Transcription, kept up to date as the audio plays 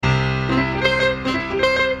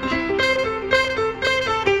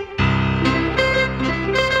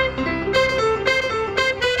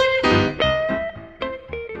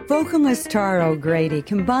Journalist Tara O'Grady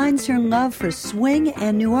combines her love for swing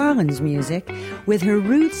and New Orleans music with her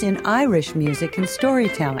roots in Irish music and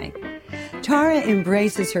storytelling. Tara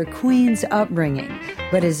embraces her Queen's upbringing,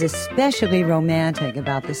 but is especially romantic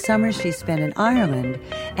about the summer she spent in Ireland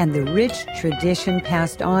and the rich tradition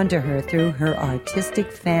passed on to her through her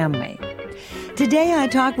artistic family. Today I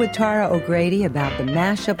talk with Tara O'Grady about the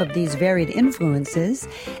mashup of these varied influences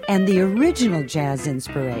and the original jazz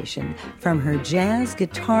inspiration from her jazz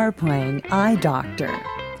guitar playing eye doctor.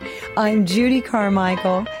 I'm Judy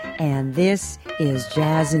Carmichael, and this is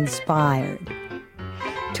Jazz Inspired.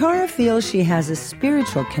 Tara feels she has a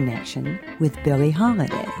spiritual connection with Billie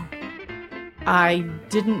Holiday. I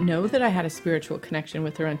didn't know that I had a spiritual connection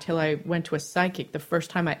with her until I went to a psychic, the first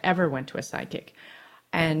time I ever went to a psychic.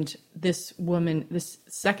 And this woman, this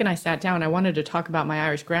second I sat down, I wanted to talk about my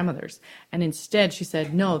Irish grandmothers. And instead she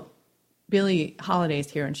said, no, Billie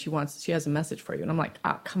Holiday's here and she has a message for you. And I'm like,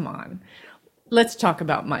 come on. Let's talk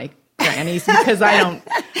about my grannies because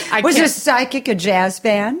Was a psychic a jazz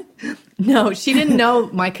fan? No, she didn't know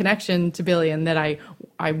my connection to Billie and that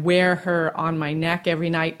I wear her on my neck every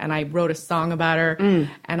night and I wrote a song about her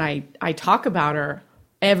and I talk about her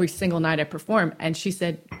every single night I perform. And she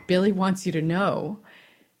said, Billie wants you to know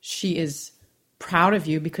she is proud of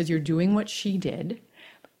you because you're doing what she did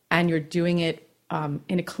and you're doing it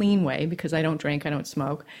in a clean way because I don't drink, I don't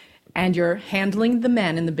smoke, and you're handling the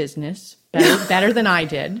men in the business better than I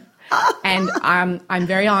did. And I'm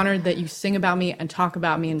very honored that you sing about me and talk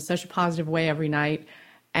about me in such a positive way every night.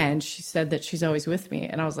 And she said that she's always with me.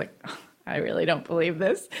 And I was like, I really don't believe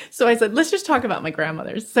this. So I said, let's just talk about my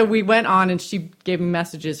grandmothers. So we went on and she gave me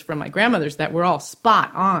messages from my grandmothers that were all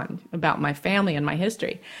spot on about my family and my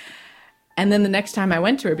history. And then the next time I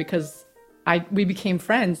went to her, because we became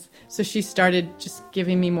friends, so she started just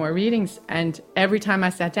giving me more readings. And every time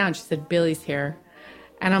I sat down, she said, Billie's here.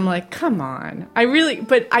 And I'm like, come on.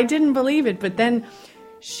 But I didn't believe it. But then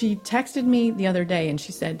she texted me the other day and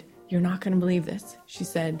she said, you're not going to believe this. She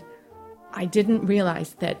said, I didn't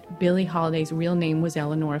realize that Billie Holiday's real name was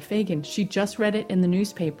Eleanor Fagan. She just read it in the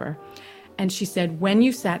newspaper. And she said, when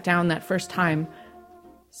you sat down that first time,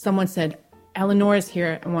 someone said, Eleanor is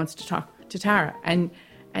here and wants to talk to Tara. And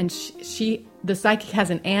the psychic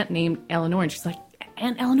has an aunt named Eleanor. And she's like,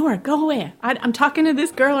 Aunt Eleanor, go away. I'm talking to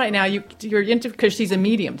this girl right now. You're into, because she's a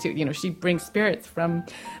medium too. She brings spirits from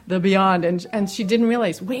the beyond. And she didn't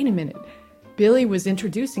realize, wait a minute, Billie was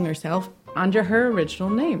introducing herself under her original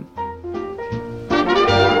name.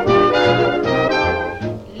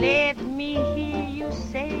 Let me hear you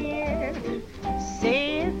say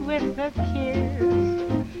it with a kiss.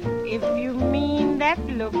 If you mean that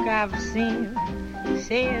look I've seen,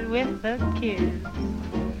 say it with a kiss.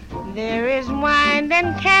 There is wine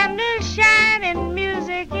and candles shining,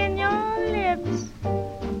 music in your lips,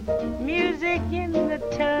 music in the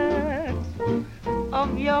touch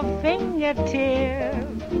of your fingertips.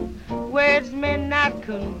 Words may not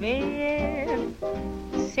convey it,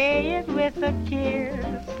 say it with a kiss,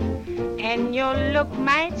 and your look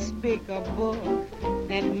might speak a book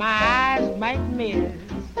that my eyes might miss.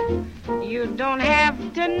 You don't have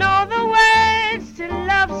to know the words to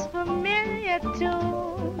love's familiar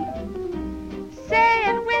tune. Say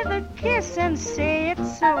it with a kiss and say it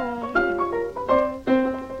soon.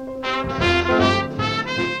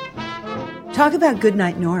 Talk about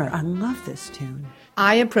Goodnight Nora. I love this tune.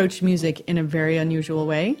 I approach music in a very unusual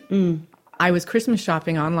way. I was Christmas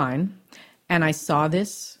shopping online, and I saw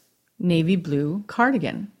this navy blue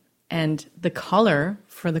cardigan. And the color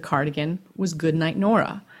for the cardigan was Goodnight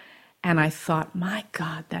Nora. And I thought, my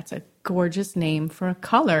God, that's a gorgeous name for a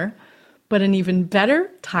color, but an even better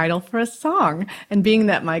title for a song. And being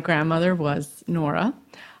that my grandmother was Nora,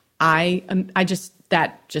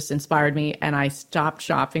 that just inspired me. And I stopped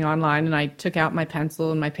shopping online and I took out my pencil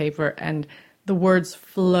and my paper and the words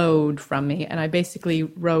flowed from me. And I basically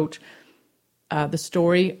wrote the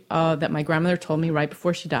story that my grandmother told me right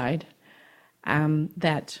before she died,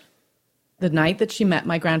 that the night that she met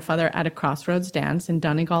my grandfather at a Crossroads dance in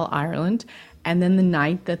Donegal, Ireland, and then the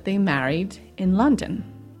night that they married in London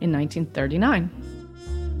in 1939.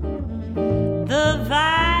 The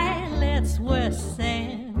violets were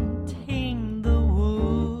scenting the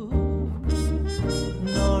woods,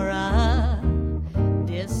 Nora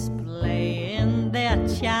displaying their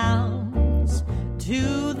charms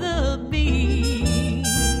to the bees.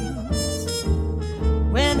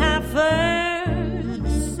 When I first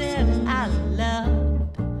I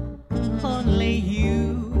loved only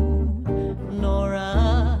you,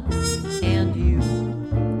 Nora, and you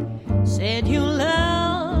said you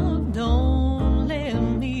loved only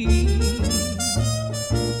me.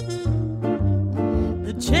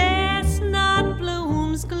 The chance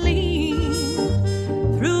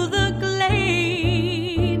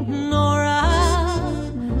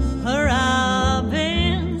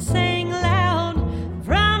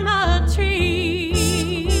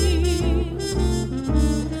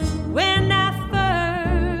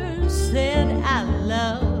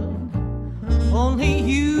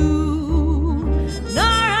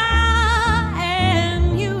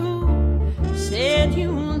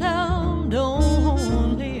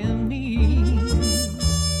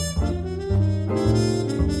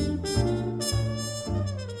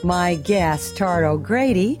my guest, Tara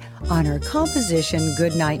O'Grady, on her composition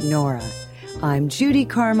Goodnight Nora. I'm Judy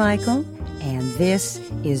Carmichael, and this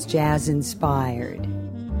is Jazz Inspired.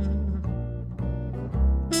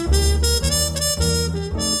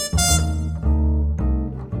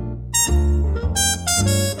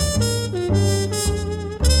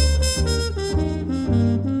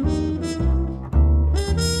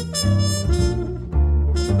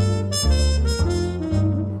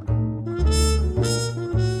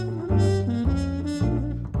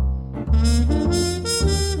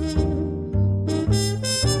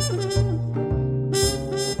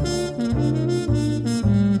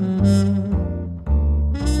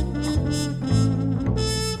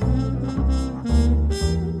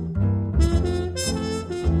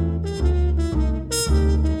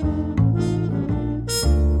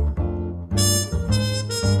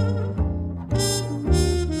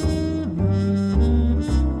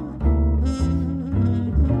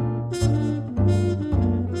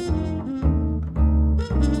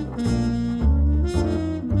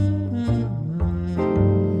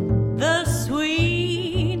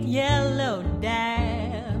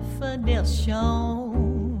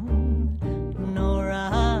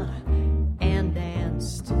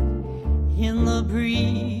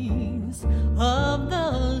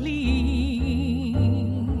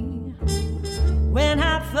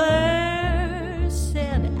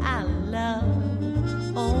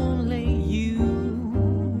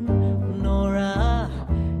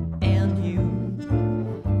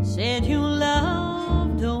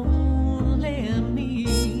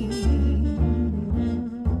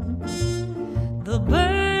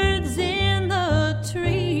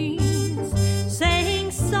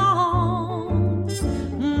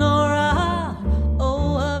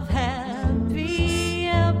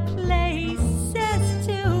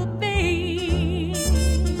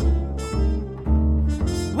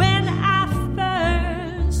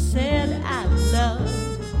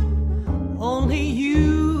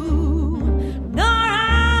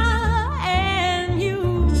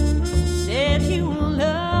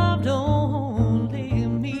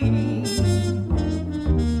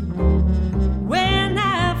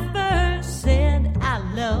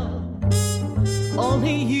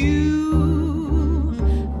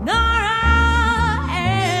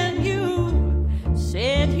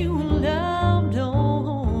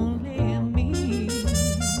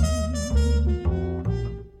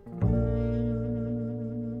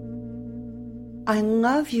 I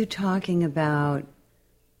love you talking about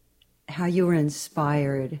how you were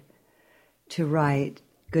inspired to write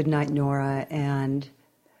Goodnight Nora, and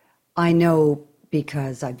I know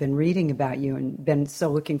because I've been reading about you and been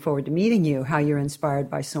so looking forward to meeting you, how you're inspired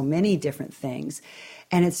by so many different things.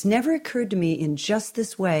 And it's never occurred to me in just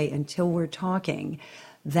this way until we're talking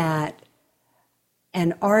that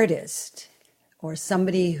an artist or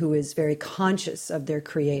somebody who is very conscious of their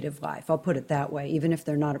creative life, I'll put it that way, even if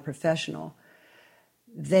they're not a professional,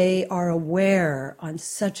 they are aware on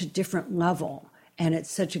such a different level, and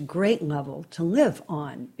it's such a great level to live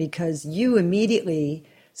on, because you immediately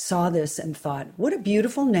saw this and thought, what a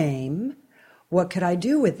beautiful name. What could I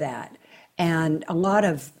do with that? And a lot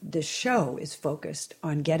of this show is focused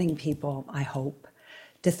on getting people, I hope,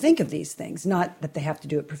 to think of these things, not that they have to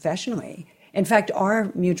do it professionally. In fact,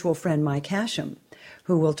 our mutual friend, Mike Hashem,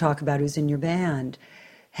 who we'll talk about, who's in your band,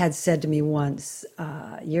 had said to me once,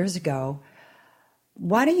 years ago,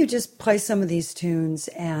 why don't you just play some of these tunes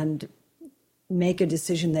and make a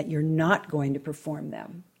decision that you're not going to perform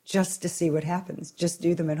them, just to see what happens. Just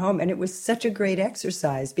do them at home. And it was such a great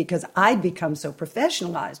exercise, because I'd become so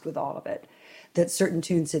professionalized with all of it that certain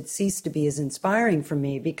tunes had ceased to be as inspiring for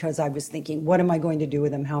me, because I was thinking, what am I going to do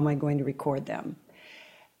with them? How am I going to record them?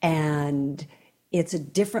 And it's a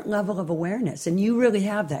different level of awareness. And you really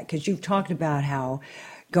have that, because you've talked about how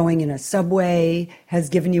going in a subway has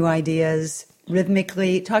given you ideas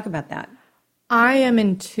rhythmically. Talk about that. I am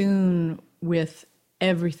in tune with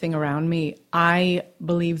everything around me. I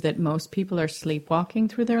believe that most people are sleepwalking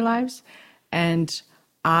through their lives, and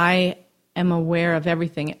I am aware of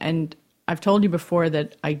everything. And I've told you before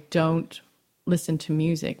that I don't listen to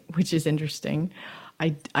music, which is interesting.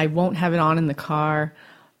 I won't have it on in the car.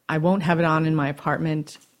 I won't have it on in my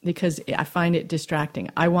apartment, because I find it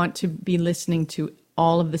distracting. I want to be listening to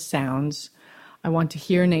all of the sounds. I want to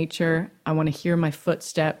hear nature. I want to hear my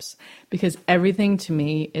footsteps, because everything to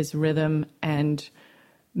me is rhythm and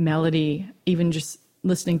melody, even just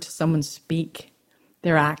listening to someone speak,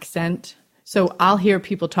 their accent. So I'll hear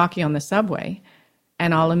people talking on the subway,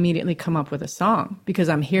 and I'll immediately come up with a song, because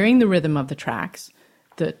I'm hearing the rhythm of the tracks,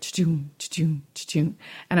 the cha-choom, cha-choom, cha-choom,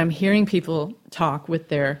 and I'm hearing people talk with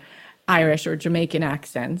their Irish or Jamaican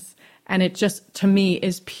accents. And it just, to me,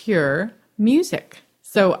 is pure music.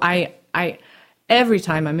 So I every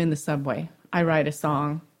time I'm in the subway, I write a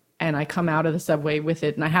song and I come out of the subway with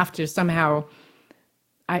it. And I have to somehow,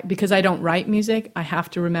 because I don't write music, I have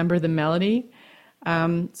to remember the melody.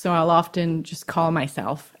 So I'll often just call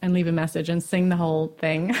myself and leave a message and sing the whole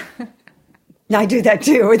thing. I do that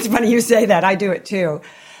too. It's funny you say that. I do it too.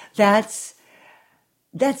 That's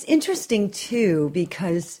interesting too,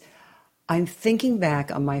 because I'm thinking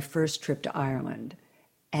back on my first trip to Ireland.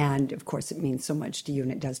 And of course, it means so much to you,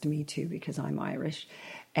 and it does to me too, because I'm Irish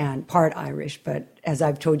and part Irish. But as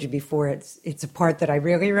I've told you before, it's a part that I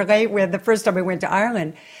really relate with. The first time I went to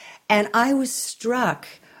Ireland, and I was struck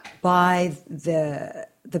by the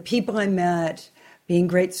people I met being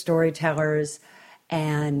great storytellers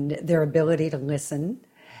and their ability to listen.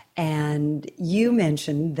 And you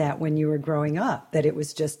mentioned that when you were growing up, that it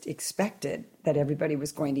was just expected that everybody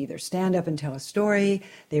was going to either stand up and tell a story,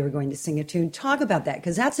 they were going to sing a tune. Talk about that,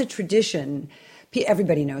 because that's a tradition.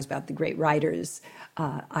 Everybody knows about the great writers,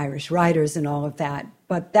 Irish writers and all of that,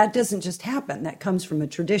 but that doesn't just happen. That comes from a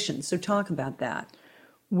tradition. So talk about that.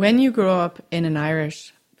 When you grow up in an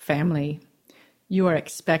Irish family, you are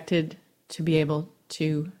expected to be able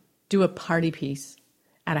to do a party piece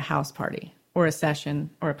at a house party or a session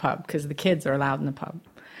or a pub, because the kids are allowed in the pub.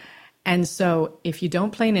 And so if you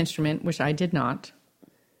don't play an instrument, which I did not,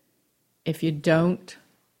 if you don't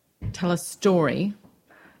tell a story,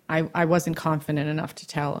 I wasn't confident enough to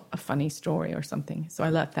tell a funny story or something, so I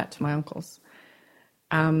left that to my uncles.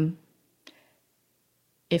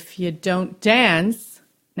 If you don't dance,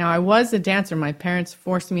 now I was a dancer. My parents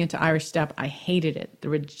forced me into Irish step. I hated it, the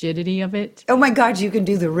rigidity of it. Oh my God, you can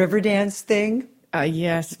do the river dance thing?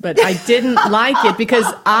 Yes, but I didn't like it because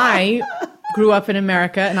I grew up in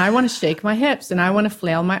America and I want to shake my hips and I want to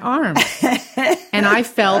flail my arms. And I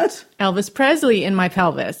felt Elvis Presley in my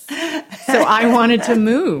pelvis. So I wanted to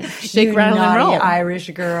move, shake, you rattle, and roll. Irish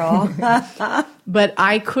girl. But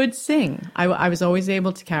I could sing. I was always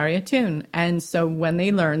able to carry a tune. And so when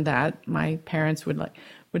they learned that, my parents would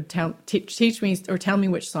teach me or tell me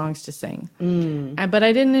which songs to sing. But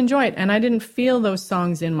I didn't enjoy it, and I didn't feel those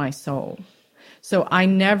songs in my soul. So I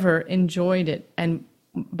never enjoyed it.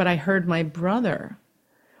 But I heard my brother,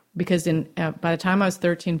 because by the time I was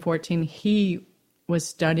 13, 14, he was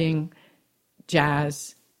studying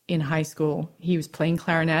jazz in high school. He was playing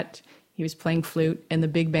clarinet. He was playing flute in the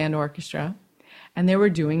big band orchestra. And they were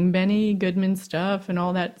doing Benny Goodman stuff and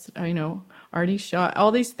all that, Artie Shaw,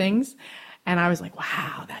 all these things. And I was like,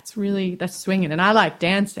 wow, that's swinging. And I like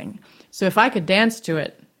dancing. So if I could dance to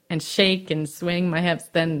it and shake and swing my hips,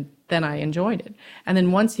 then I enjoyed it. And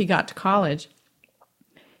then once he got to college,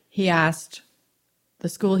 he asked the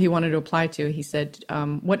school he wanted to apply to, he said,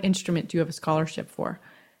 what instrument do you have a scholarship for?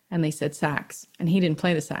 And they said sax. And he didn't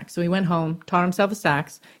play the sax. So he went home, taught himself a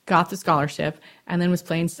sax, got the scholarship, and then was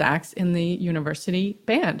playing sax in the university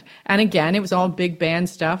band. And again, it was all big band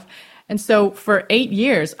stuff. And so for 8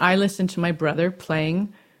 years, I listened to my brother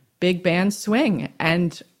playing big band swing,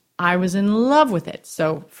 and I was in love with it.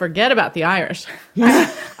 So forget about the Irish.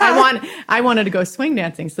 I wanted to go swing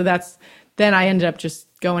dancing. So then I ended up just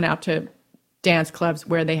going out to dance clubs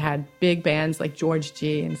where they had big bands like George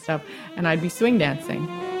G and stuff, and I'd be swing dancing.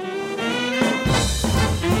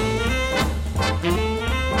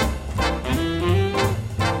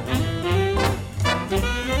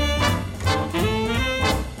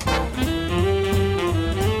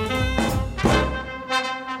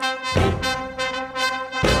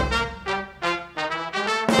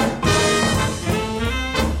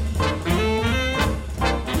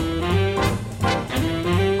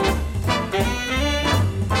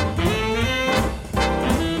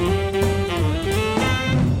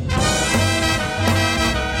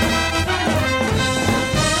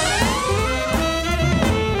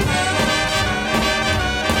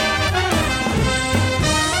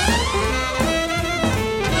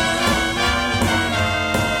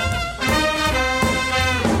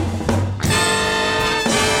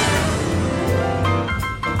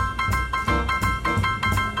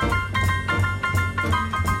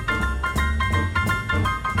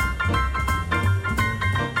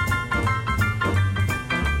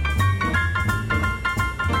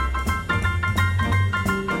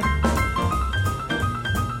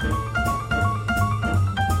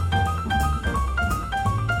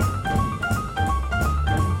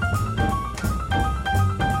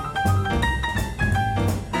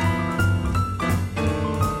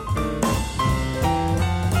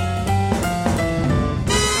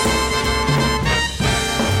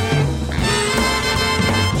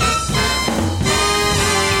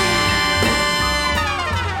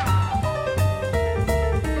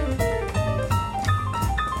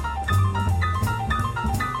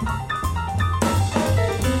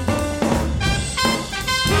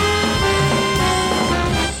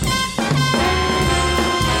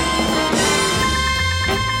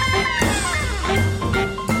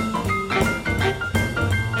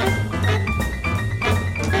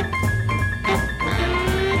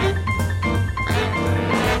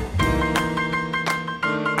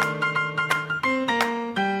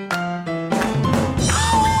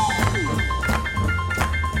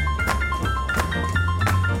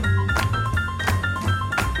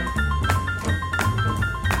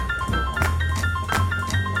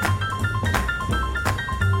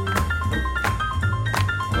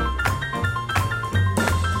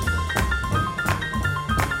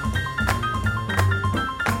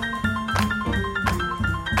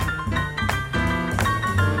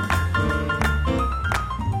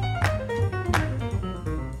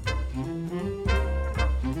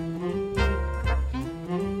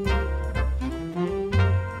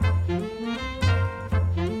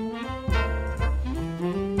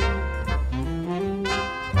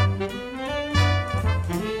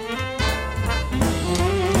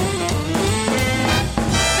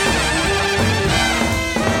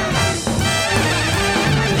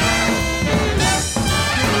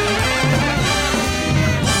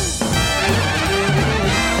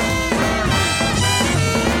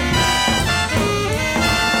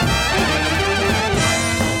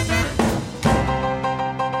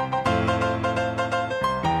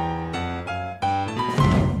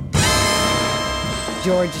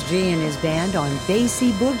 George G. and his band on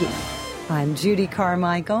Basie Boogie. I'm Judy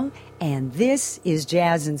Carmichael, and this is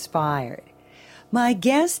Jazz Inspired. My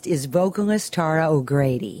guest is vocalist Tara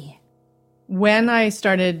O'Grady. When I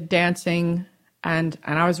started dancing, and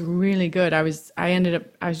I was really good, I was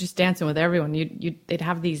just dancing with everyone. They'd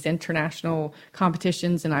have these international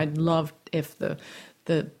competitions, and I'd love if the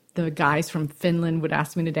guys from Finland would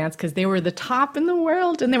ask me to dance because they were the top in the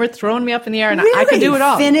world, and they were throwing me up in the air, and Really? I could do it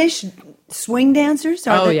all. Finnish swing dancers?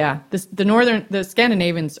 Yeah. The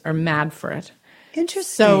Scandinavians are mad for it. Interesting.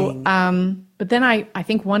 So, but then I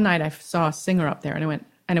think one night I saw a singer up there,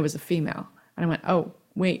 and it was a female, and I went, oh,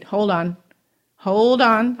 wait, hold on.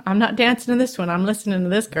 I'm not dancing to this one. I'm listening to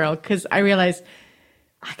this girl, because I realized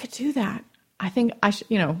I could do that. I think I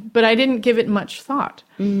should, but I didn't give it much thought.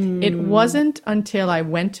 It wasn't until I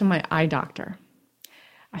went to my eye doctor.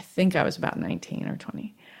 I think I was about 19 or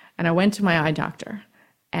 20. And I went to my eye doctor,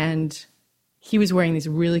 and he was wearing these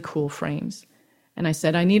really cool frames. And I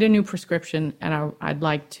said, I need a new prescription, and I'd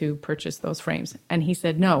like to purchase those frames. And he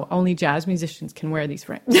said, no, only jazz musicians can wear these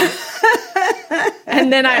frames.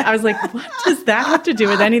 And then I was like, what does that have to do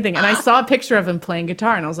with anything? And I saw a picture of him playing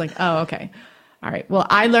guitar, and I was like, oh, okay. All right. Well,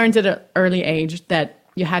 I learned at an early age that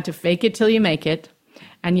you had to fake it till you make it.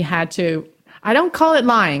 And you had to, I don't call it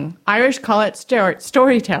lying. Irish call it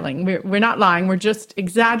storytelling. We're not lying. We're just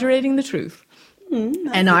exaggerating the truth.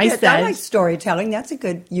 I said, I like storytelling. That's a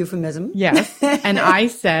good euphemism. Yes. And I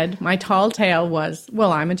said, my tall tale was,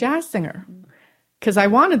 well, I'm a jazz singer. Because I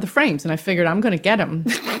wanted the frames, and I figured I'm going to get them.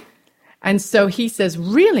 And so he says,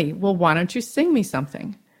 really? Well, why don't you sing me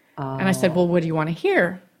something? And I said, well, what do you want to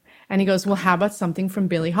hear? And he goes, well, how about something from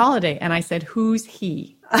Billie Holiday? And I said, who's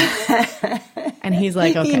he? And he's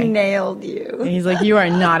like, okay. He nailed you. And he's like, you are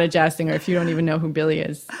not a jazz singer if you don't even know who Billie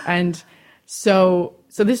is. And so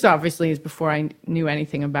this obviously is before I knew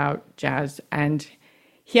anything about jazz. And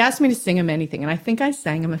he asked me to sing him anything. And I think I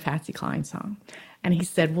sang him a Patsy Cline song. And he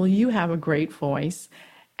said, well, you have a great voice,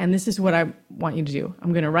 and this is what I want you to do.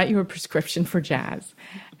 I'm going to write you a prescription for jazz.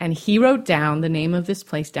 And he wrote down the name of this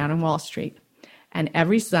place down on Wall Street. And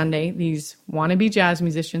every Sunday, these wannabe jazz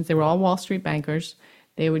musicians, they were all Wall Street bankers,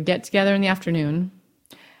 they would get together in the afternoon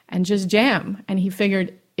and just jam. And he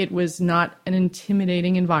figured it was not an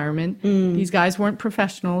intimidating environment. These guys weren't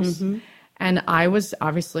professionals. And I was,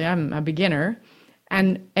 obviously, I'm a beginner.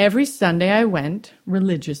 And every Sunday I went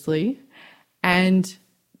religiously, and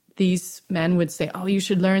these men would say, oh, you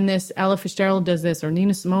should learn this. Ella Fitzgerald does this, or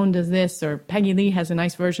Nina Simone does this, or Peggy Lee has a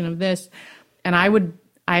nice version of this. And I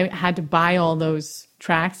had to buy all those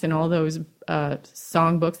tracks and all those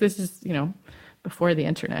songbooks. This is, before the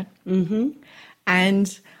internet.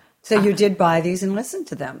 And so you did buy these and listen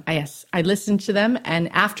to them. Yes, I listened to them.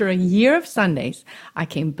 And after a year of Sundays, I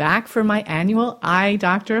came back for my annual eye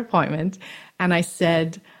doctor appointment. And I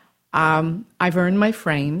said, I've earned my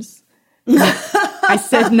frames. I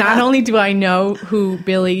said, not only do I know who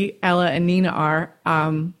Billie, Ella, and Nina are,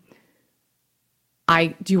 do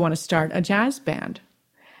you want to start a jazz band?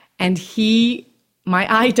 And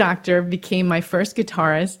my eye doctor, became my first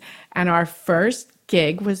guitarist, and our first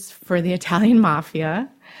gig was for the Italian Mafia.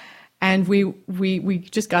 And we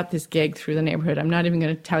just got this gig through the neighborhood. I'm not even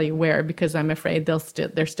going to tell you where, because I'm afraid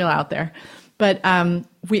they're still out there. But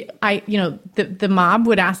the mob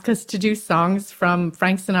would ask us to do songs from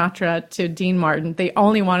Frank Sinatra to Dean Martin. They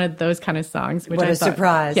only wanted those kind of songs. Which what I a thought,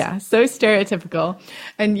 surprise! Yeah, so stereotypical.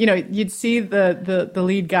 And you'd see the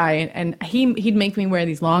lead guy, and he'd make me wear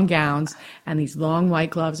these long gowns and these long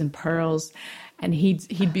white gloves and pearls. And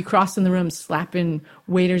he'd be crossing the room, slapping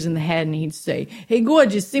waiters in the head, and he'd say, "Hey,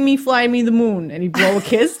 gorgeous, see me fly me the moon," and he'd blow a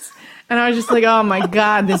kiss. And I was just like, "Oh my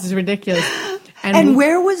God, this is ridiculous." And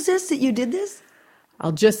where was this that you did this?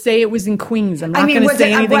 I'll just say it was in Queens. I'm not going to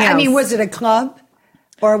say anything else. I mean, was it a club?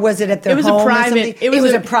 Or was it at their home? It was a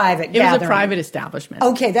private gathering. It was a private establishment.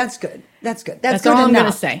 Okay, that's good. That's good. That's good all I'm enough.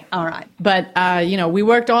 going to say. All right. But, we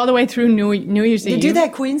worked all the way through New Year's Eve. You do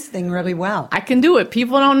that Queens thing really well. I can do it.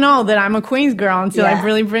 People don't know that I'm a Queens girl until I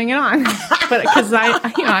really bring it on. But because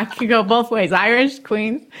I could go both ways. Irish,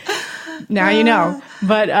 Queens. Now you know.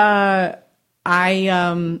 But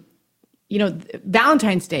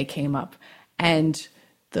Valentine's Day came up, and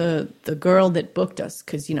the girl that booked us,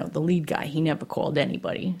 because the lead guy, he never called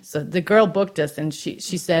anybody, so the girl booked us, and she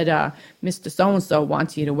said, Mr. So-and-so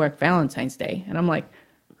wants you to work Valentine's Day. And I'm like,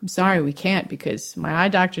 I'm sorry, we can't, because my eye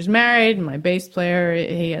doctor's married, and my bass player,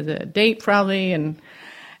 he has a date probably. And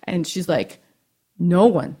she's like, no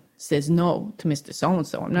one says no to Mr.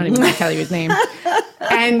 So-and-so. I'm not even going to tell you his name.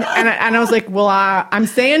 And I was like, well, I'm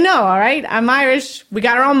saying no, all right? I'm Irish. We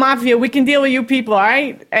got our own mafia. We can deal with you people, all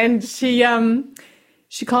right? And she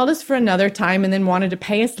she called us for another time and then wanted to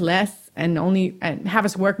pay us less and have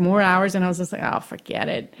us work more hours. And I was just like, oh, forget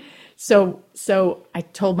it. So I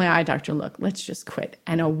told my eye doctor, look, let's just quit.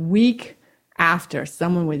 And a week after,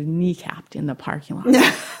 someone was kneecapped in the parking lot.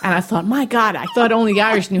 And I thought, my God, I thought only the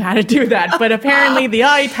Irish knew how to do that. But apparently the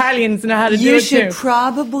Italians know how to do it too. You should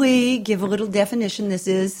probably give a little definition. This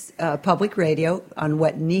is public radio on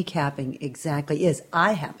what kneecapping exactly is.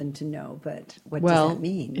 I happen to know, but what does that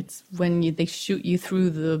mean? It's when they shoot you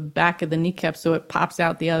through the back of the kneecap so it pops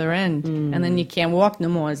out the other end. And then you can't walk no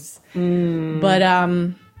more. But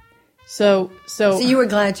So you were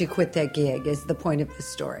glad you quit that gig is the point of the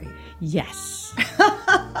story. Yes.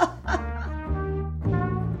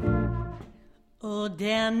 Oh,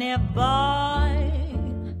 down there, boy,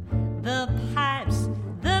 the pipes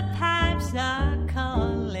are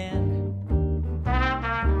calling.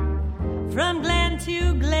 From glen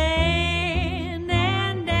to glen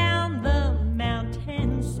and down the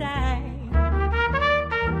mountainside.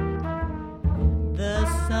 The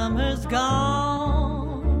summer's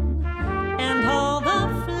gone and all the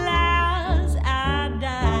flowers are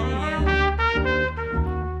dying.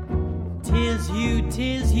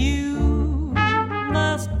 'Tis you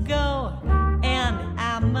must go and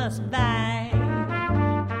I must buy.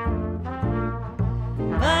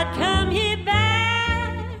 But come ye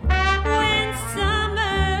back when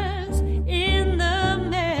summer's in the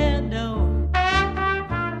meadow,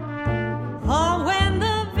 or when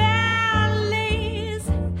the valley's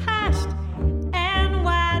hushed and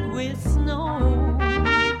white with snow.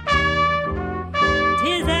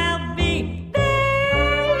 'Tis I'll be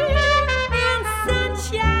there in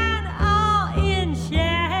sunshine or in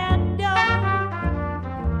shadow.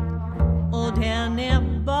 Oh, down there,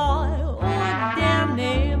 boy, oh, down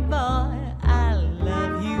there, boy, I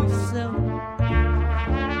love you so.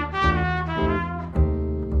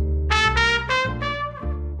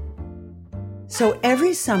 So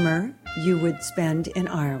every summer you would spend in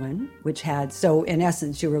Ireland, which had, so in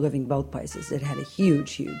essence, you were living both places. It had a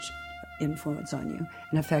huge, huge influence on you,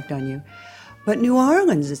 an effect on you. But New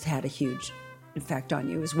Orleans has had a huge effect on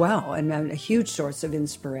you as well, and a huge source of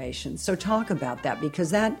inspiration. So talk about that,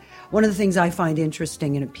 because that, one of the things I find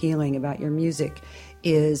interesting and appealing about your music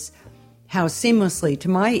is how seamlessly, to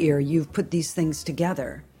my ear, you've put these things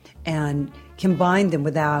together and combined them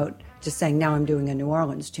without just saying, now I'm doing a New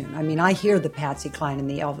Orleans tune. I mean, I hear the Patsy Cline and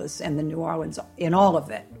the Elvis and the New Orleans in all of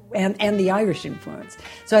it, and the Irish influence.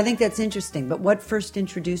 So I think that's interesting. But what first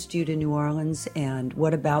introduced you to New Orleans, and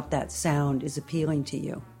what about that sound is appealing to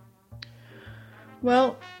you?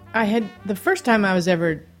 Well, the first time I was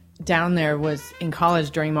ever down there was in college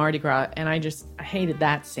during Mardi Gras, and I hated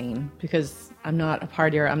that scene because I'm not a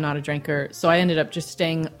partier, I'm not a drinker. So I ended up just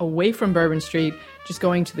staying away from Bourbon Street, just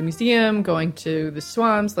going to the museum, going to the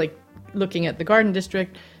swamps, like looking at the Garden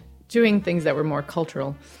District, doing things that were more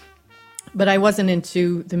cultural. But I wasn't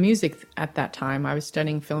into the music at that time. I was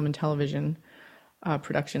studying film and television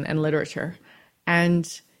production and literature.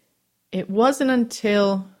 And it wasn't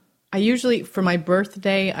until for my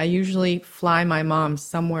birthday, I usually fly my mom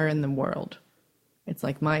somewhere in the world. It's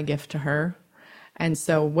like my gift to her. And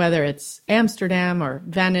so whether it's Amsterdam or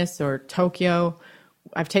Venice or Tokyo,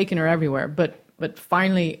 I've taken her everywhere. But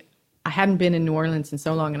finally, I hadn't been in New Orleans in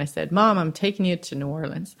so long, and I said, Mom, I'm taking you to New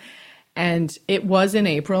Orleans. And it was in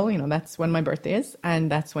April, that's when my birthday is, and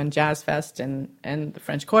that's when Jazz Fest and the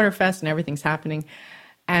French Quarter Fest and everything's happening.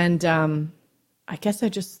 And I guess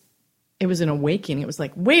it was an awakening. It was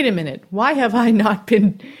like, wait a minute, why have I not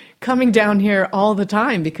been coming down here all the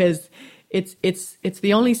time? Because it's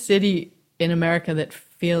the only city in America that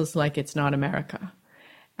feels like it's not America.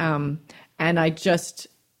 And I just,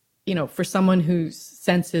 for someone whose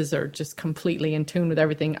senses are just completely in tune with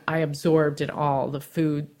everything, I absorbed it all, the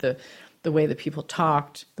food, the way that people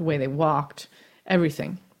talked, the way they walked,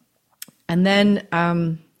 everything. And then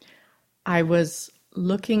I was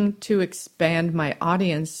looking to expand my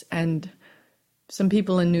audience, and some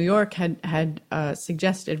people in New York had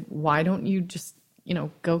suggested, why don't you just,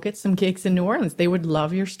 go get some gigs in New Orleans? They would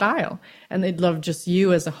love your style, and they'd love just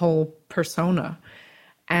you as a whole persona.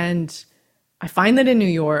 And I find that in New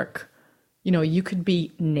York, you could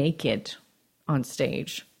be naked on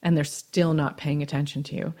stage and they're still not paying attention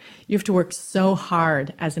to you. You have to work so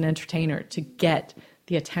hard as an entertainer to get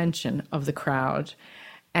the attention of the crowd.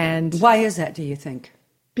 And why is that, do you think?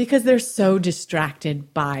 Because they're so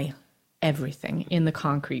distracted by everything in the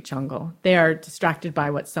concrete jungle. They are distracted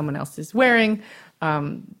by what someone else is wearing.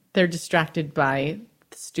 They're distracted by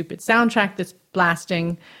the stupid soundtrack that's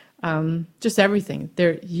blasting. Just everything.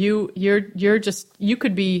 You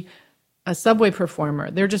could be a subway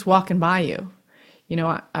performer. They're just walking by you. You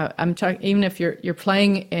know, I'm talking, even if you're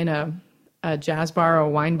playing in a jazz bar or a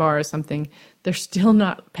wine bar or something, they're still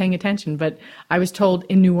not paying attention. But I was told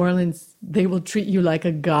in New Orleans, they will treat you like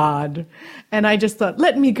a god. And I just thought,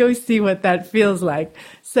 let me go see what that feels like.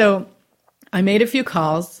 So I made a few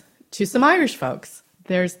calls to some Irish folks.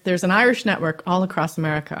 There's an Irish network all across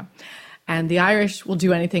America. And the Irish will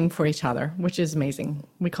do anything for each other, which is amazing.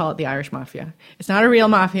 We call it the Irish Mafia. It's not a real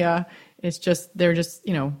mafia. It's just, they're just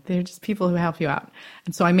people who help you out.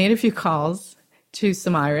 And so I made a few calls to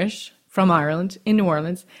some Irish from Ireland in New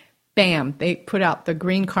Orleans. Bam, they put out the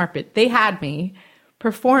green carpet. They had me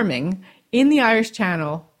performing in the Irish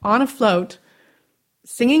Channel on a float,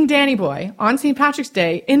 singing Danny Boy on St. Patrick's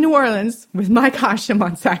Day in New Orleans with Mike Hashem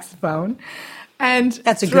on saxophone. And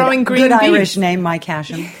that's a throwing green good beets. Irish name, Mike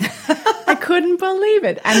Hashem. I couldn't believe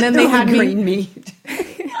it. And then they had green meat.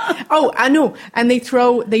 Oh, I know. And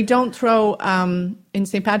they don't throw, in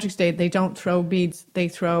St. Patrick's Day, they don't throw beads. They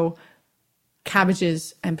throw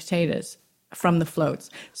cabbages and potatoes from the floats.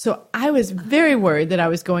 So I was very worried that I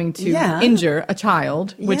was going to injure a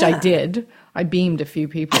child, which I did. I beamed a few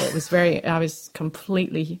people. It was I was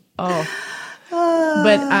completely, But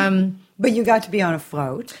you got to be on a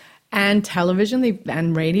float. And television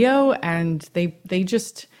and radio, and they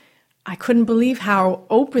just, I couldn't believe how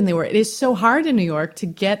open they were. It is so hard in New York to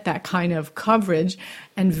get that kind of coverage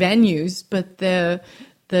and venues, but the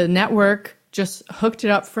network just hooked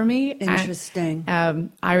it up for me. Interesting.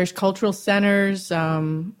 And, Irish cultural centers,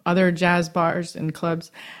 other jazz bars and clubs.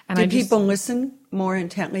 And Did people listen more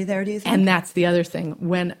intently there, do you think? And that's the other thing.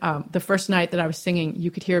 When the first night that I was singing,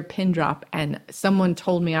 you could hear a pin drop, and someone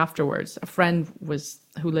told me afterwards, a friend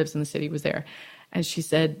who lives in the city was there, and she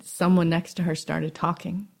said someone next to her started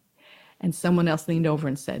talking, and someone else leaned over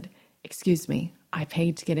and said, "Excuse me, I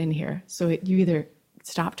paid to get in here, so you either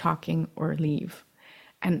stop talking or leave."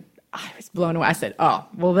 And I was blown away. I said, "Oh,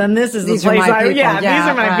 well, then this is these the place." Are my people. These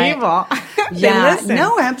are my people. Yeah,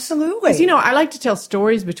 no, absolutely. Because, I like to tell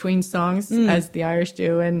stories between songs, as the Irish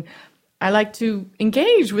do, and I like to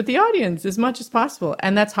engage with the audience as much as possible.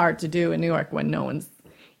 And that's hard to do in New York when no one's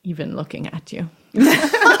even looking at you.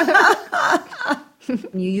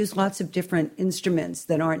 You use lots of different instruments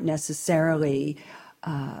that aren't necessarily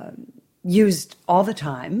used all the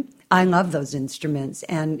time. I love those instruments.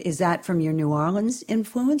 And is that from your New Orleans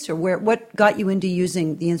influence, or what got you into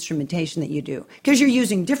using the instrumentation that you do? Because you're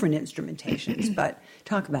using different instrumentations, but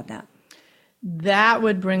talk about that. That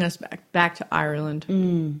would bring us back to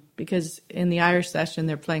Ireland, because in the Irish session,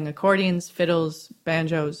 they're playing accordions, fiddles,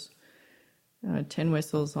 banjos, tin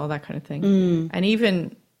whistles, all that kind of thing. And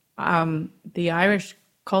even the Irish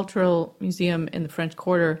Cultural Museum in the French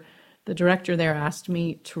Quarter, the director there asked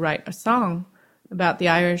me to write a song about the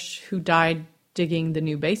Irish who died digging the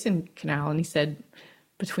New Basin Canal. And he said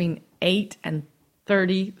between 8 and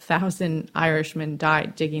 30,000 Irishmen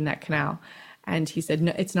died digging that canal. And he said,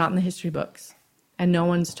 no, it's not in the history books, and no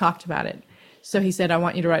one's talked about it. So he said, I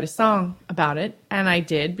want you to write a song about it. And I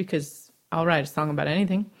did, because I'll write a song about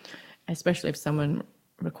anything, especially if someone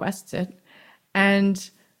requests it. And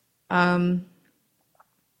I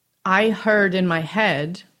heard in my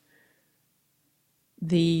head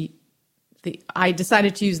I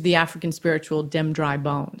decided to use the African spiritual Dim Dry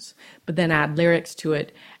Bones, but then add lyrics to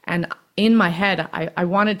it. And in my head, I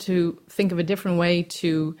wanted to think of a different way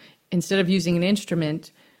to, instead of using an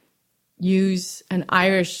instrument, use an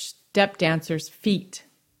Irish step dancer's feet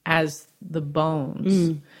as the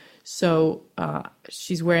bones. So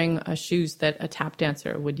she's wearing shoes that a tap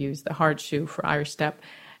dancer would use, the hard shoe for Irish step.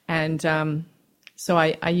 And so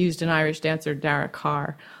I used an Irish dancer, Dara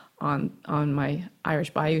Carr, on my Irish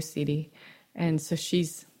Bayou CD. And so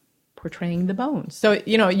she's portraying the bones. So,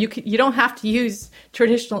 you don't have to use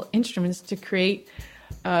traditional instruments to create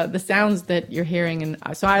the sounds that you're hearing. And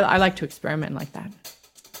so I like to experiment like that.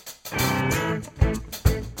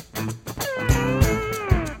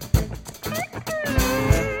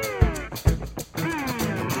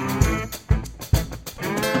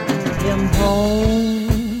 Them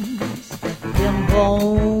bones, them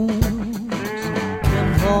bones,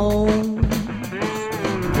 them bones,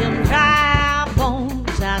 them dry bones.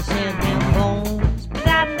 I said them bones,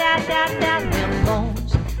 da da da da, them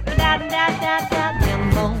bones, da da da da, them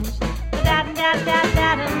bones, da da da da,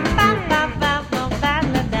 ba ba ba ba ba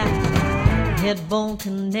da da. Head bone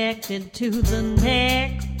connected to the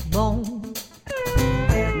neck bone.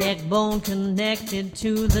 Neck bone connected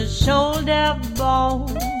to the shoulder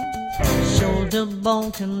bone. Shoulder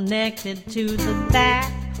bone connected to the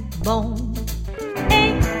backbone.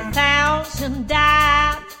 8,000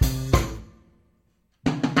 died.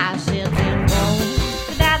 I said them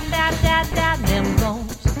bones, da da da da, them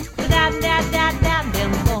bones, da da da da,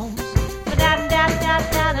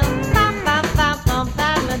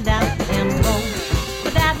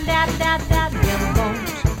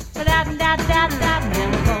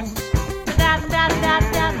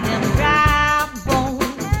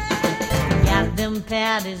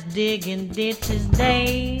 daddy's digging ditches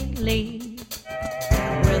daily,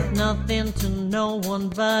 with nothing to no one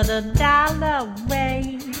but $1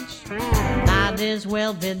 wage. Might as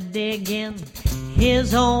well be digging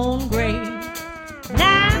his own grave.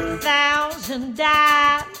 9,000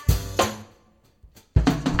 died.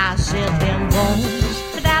 I said them bones,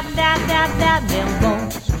 ba-da-da-da-da, them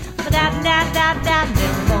bones, ba-da-da-da-da,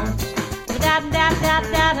 them bones,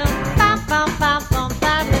 ba-da-da-da-da,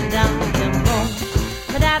 bum-bum-bum-bum-ba-da-da, them bones,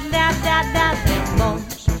 ba-da-da-da-da, them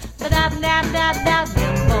bones, ba-da-da-da-da,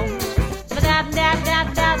 them bones,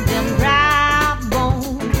 ba-da-da-da-da, them dry bones.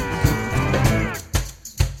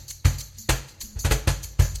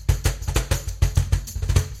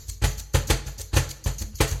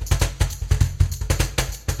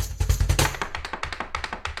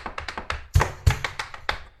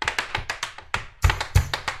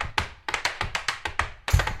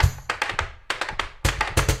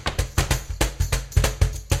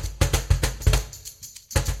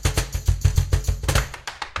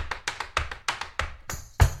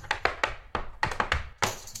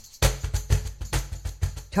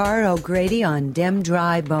 Tara O'Grady on Dem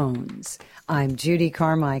Dry Bones. I'm Judy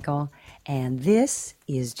Carmichael, and this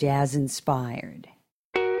is Jazz Inspired.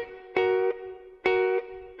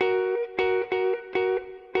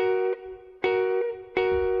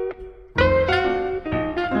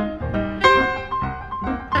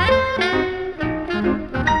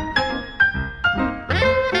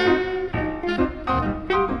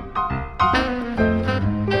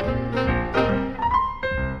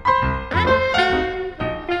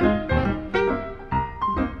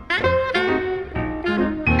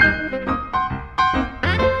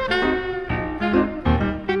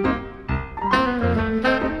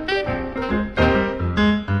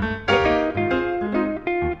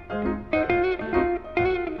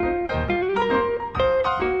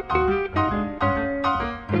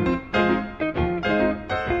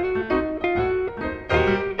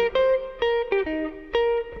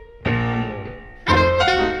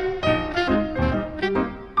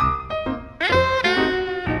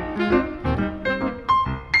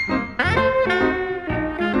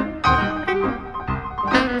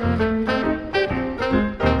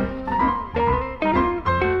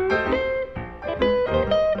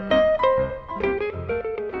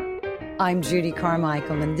 I'm Judy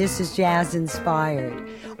Carmichael, and this is Jazz Inspired.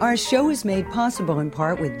 Our show is made possible in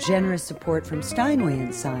part with generous support from Steinway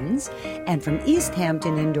 & Sons and from East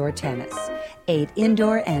Hampton Indoor Tennis, 8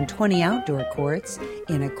 indoor and 20 outdoor courts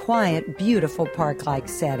in a quiet, beautiful park-like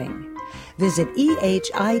setting. Visit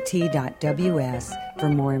ehit.ws for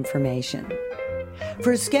more information.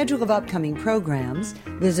 For a schedule of upcoming programs,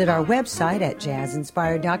 visit our website at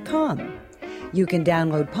jazzinspired.com. You can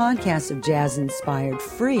download podcasts of Jazz Inspired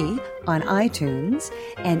free on iTunes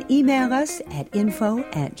and email us at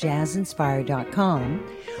info@jazzinspired.com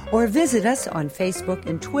or visit us on Facebook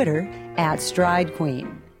and Twitter at Stride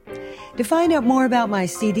Queen. To find out more about my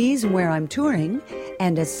CDs and where I'm touring,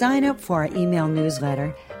 and to sign up for our email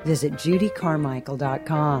newsletter, visit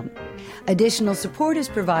judycarmichael.com. Additional support is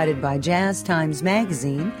provided by Jazz Times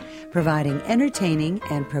Magazine, providing entertaining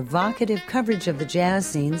and provocative coverage of the jazz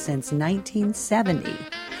scene since 1970,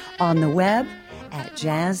 on the web at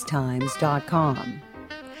jazztimes.com.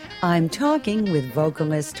 I'm talking with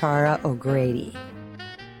vocalist Tara O'Grady.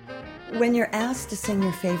 When you're asked to sing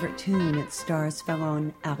your favorite tune, it stars Fellow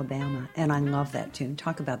in Alabama, and I love that tune.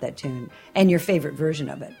 Talk about that tune and your favorite version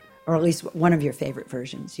of it, or at least one of your favorite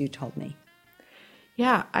versions, you told me.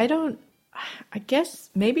 Yeah, I guess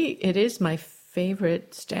maybe it is my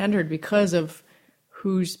favorite standard because of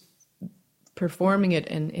who's performing it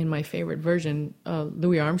in my favorite version,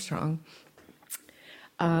 Louis Armstrong.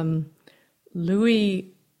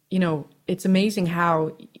 Louis, it's amazing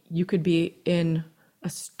how you could be in a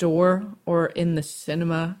store or in the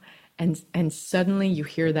cinema and suddenly you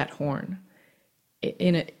hear that horn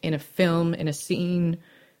in a film, in a scene,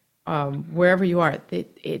 wherever you are.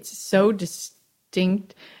 It's so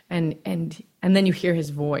distinct, and then you hear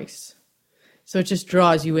his voice. So it just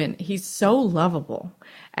draws you in. He's so lovable.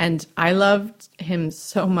 And I loved him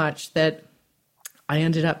so much that I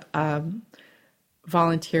ended up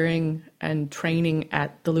volunteering and training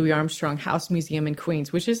at the Louis Armstrong House Museum in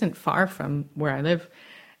Queens, which isn't far from where I live,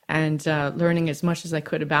 and learning as much as I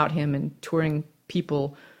could about him and touring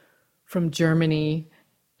people from Germany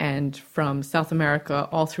and from South America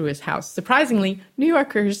all through his house. Surprisingly, New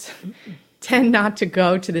Yorkers tend not to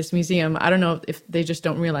go to this museum. I don't know if they just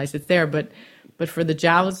don't realize it's there, but for the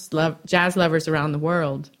jazz lovers around the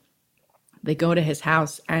world, they go to his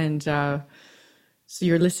house. And So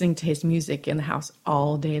you're listening to his music in the house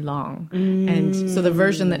all day long. And so the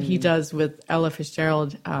version that he does with Ella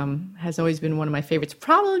Fitzgerald has always been one of my favorites.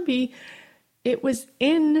 It was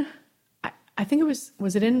in, I think it was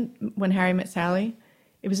it in When Harry Met Sally?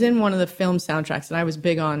 It was in one of the film soundtracks, and I was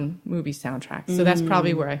big on movie soundtracks. So that's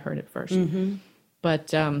probably where I heard it first.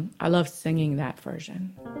 But I love singing that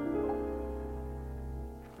version.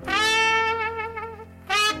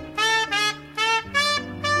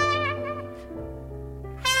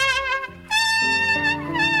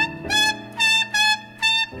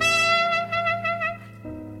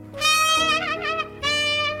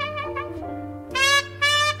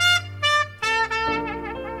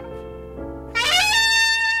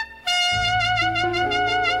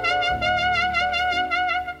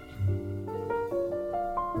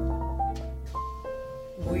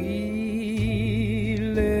 We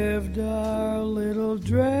lived our little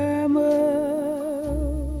drama.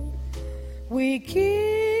 We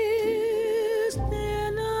kissed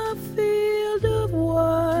in a field of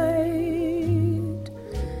white,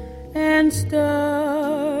 and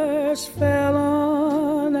stars fell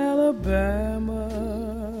on Alabama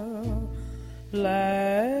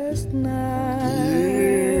last night.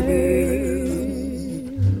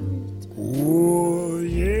 Oh,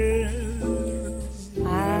 yeah.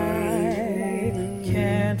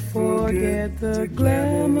 Forget the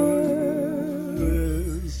glamour.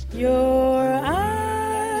 Your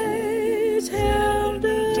eyes held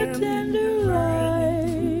a tender light,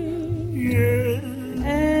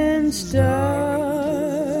 and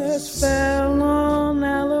stars fell on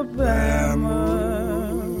Alabama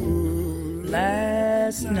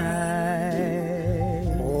last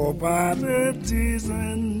night. Oh, by the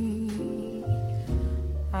season,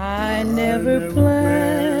 I never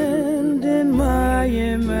planned in my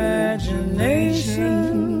imagination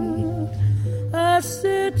a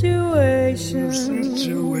situation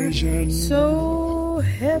so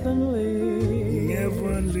heavenly,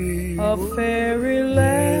 a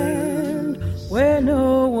fairyland where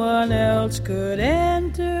no one else could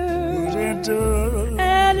enter,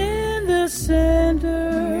 and in the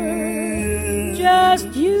center,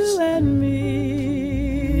 just you and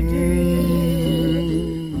me, dear.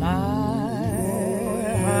 My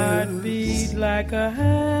heart beat like a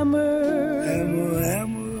hammer.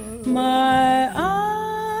 My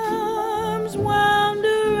arms wound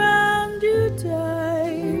around you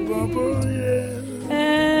tight,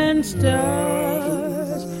 and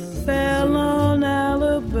stars fell on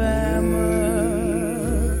Alabama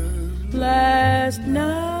last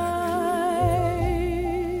night.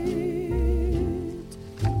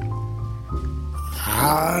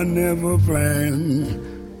 I never planned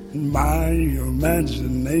my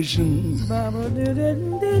imagination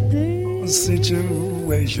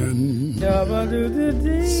situation so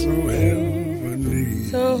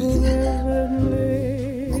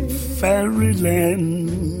heavenly, a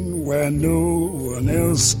fairyland where no one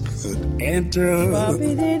else could enter,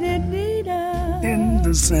 in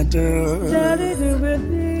the center,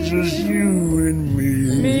 just you and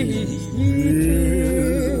me.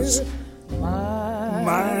 Yes.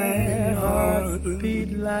 My heart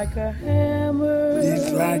beat like a hammer.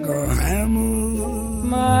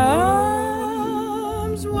 My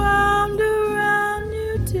arms wound around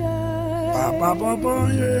you tight,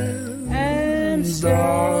 and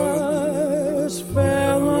stars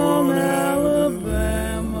fell on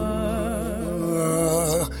Alabama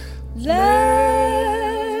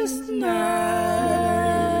last night.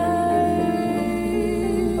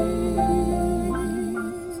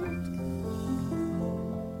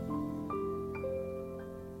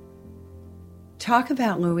 Talk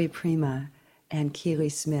about Louis Prima and Keely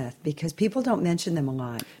Smith, because people don't mention them a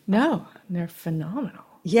lot. No, they're phenomenal.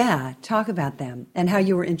 Yeah, talk about them and how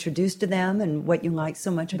you were introduced to them and what you like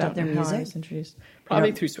so much about their music. How I was introduced.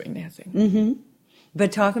 Probably through swing dancing.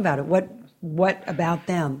 But talk about it. What about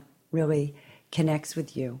them really connects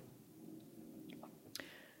with you?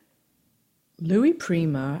 Louis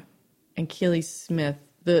Prima and Keely Smith,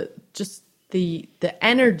 the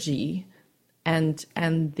energy and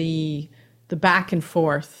the back and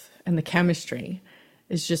forth and the chemistry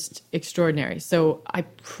is just extraordinary. So I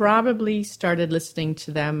probably started listening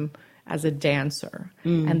to them as a dancer,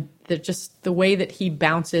 and the way that he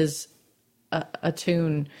bounces a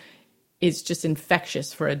tune is just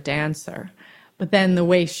infectious for a dancer. But then the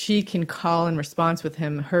way she can call and respond with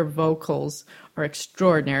him, her vocals are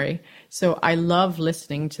extraordinary. So I love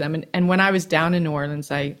listening to them. And when I was down in New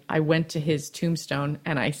Orleans, I went to his tombstone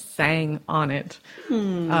and I sang on it,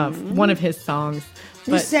 one of his songs.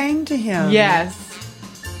 You sang to him? Yes.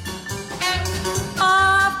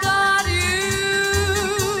 I've got you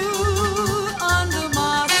under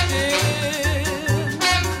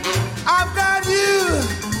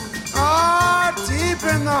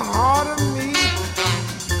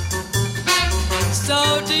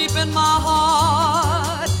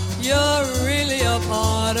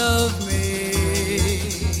part of me.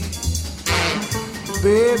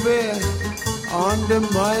 Baby, under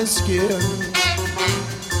my skin.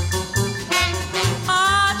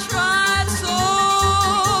 I tried so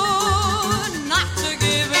not to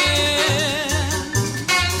give in.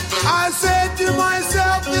 I said to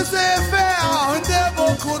myself, this affair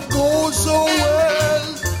never could go so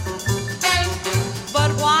well.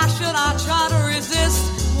 But why should I try to resist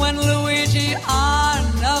when Luigi I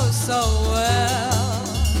know so well?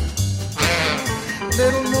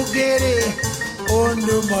 Little Muggetti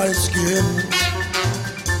under my skin.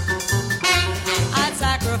 I'd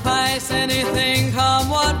sacrifice anything, come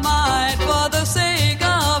what might, for the sake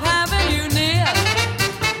of having you near.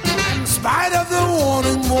 In spite of the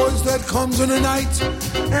warning voice that comes in the night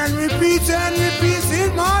and repeats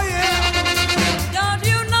in my ear. Don't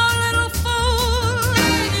you know, little fool,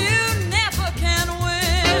 you never can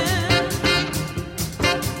win.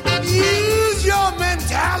 Use your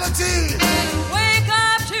mentality. Wake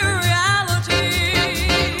up to reality.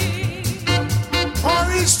 For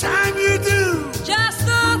each time you do, Just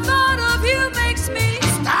the thought of you makes me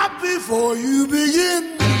stop before you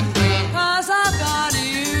begin. 'cause I've got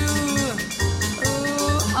you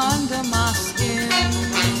under my skin.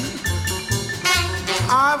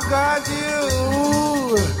 I've got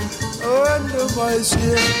you under my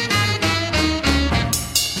skin.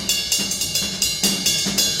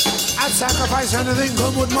 I'd sacrifice anything,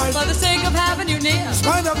 come what might. For the sake of having you near. In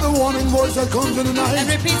spite of the warning voice that comes in the And night.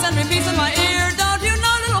 repeats in my ear. Don't you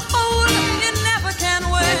know, little fool, you never can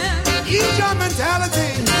win. Use your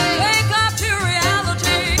mentality. Wake up to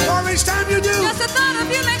reality. For each time you do, Just the thought of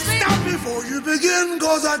you makes me stop before you begin,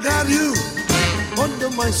 'cause I got you under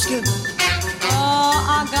my skin. Oh,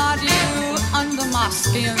 I got you under my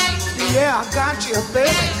skin. Yeah, I got you,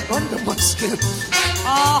 baby, under my skin.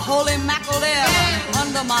 Oh, holy mackerel there,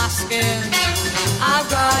 under my skin. I've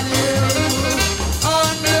got you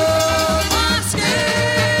under my skin.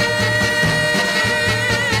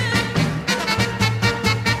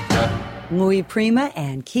 Louis Prima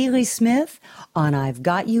and Keely Smith on I've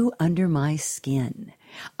Got You Under My Skin.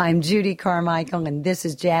 I'm Judy Carmichael, and this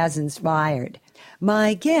is Jazz Inspired.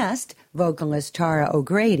 My guest, vocalist Tara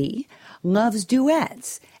O'Grady, loves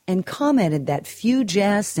duets and commented that few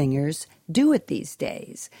jazz singers do it these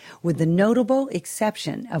days, with the notable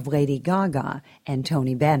exception of Lady Gaga and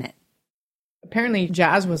Tony Bennett. Apparently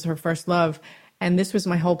jazz was her first love, and this was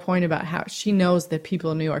my whole point about how she knows that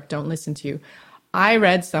people in New York don't listen to you. I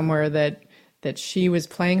read somewhere that she was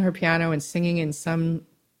playing her piano and singing in some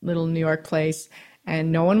little New York place,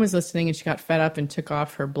 and no one was listening, and she got fed up and took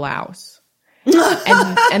off her blouse.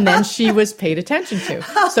 and then she was paid attention to.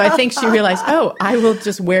 So I think she realized, oh, I will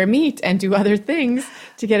just wear meat and do other things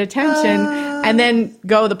to get attention, and then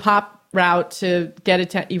go the pop route to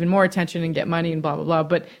get even more attention and get money and blah, blah, blah.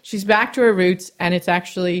 But she's back to her roots, and it's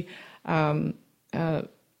actually,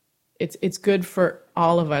 it's good for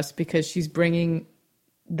all of us because she's bringing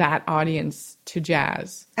that audience to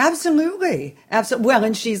jazz. Absolutely. Well,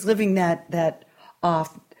 and she's living that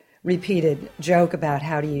off repeated joke about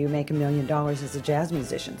how do you make $1 million as a jazz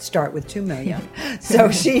musician? Start with $2 million.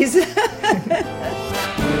 So she's... It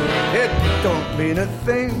don't mean a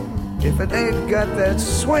thing if it ain't got that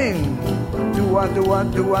swing. Do-wah, do-wah,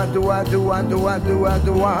 do-wah, do-wah, do-wah, do-wah, do-wah,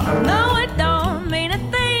 do-wah. No, it don't mean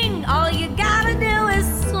a thing. All you gotta do is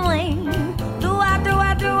swing. Do-wah,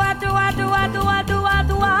 do-wah, do-wah, do-wah, do-wah, do-wah, do-wah,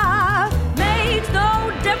 do-wah. Makes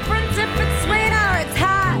no difference if it's sweet or it's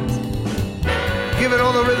hot. Give it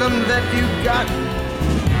all the rhythm that you got.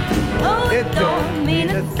 Oh, it don't mean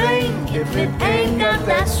a thing if it ain't got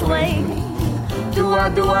that swing. Do-wah,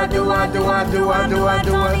 do-wah, do-wah, do-wah, do-wah, do-wah,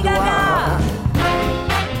 do-wah, do-wah.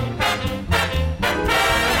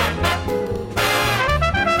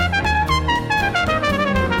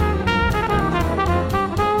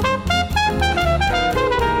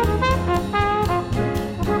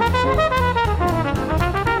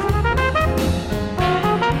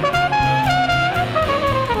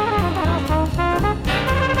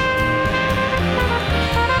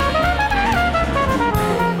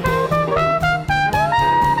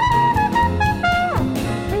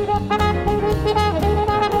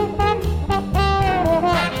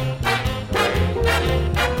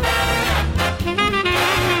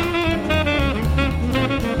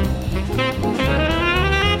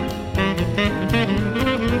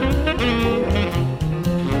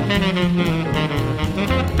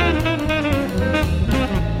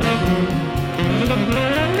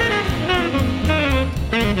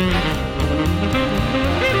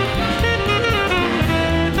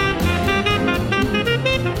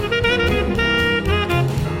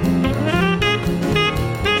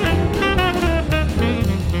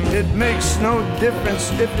 makes no difference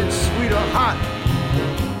if it's sweet or hot.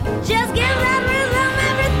 Just give that rhythm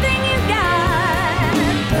everything you got.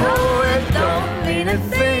 Oh, it don't mean a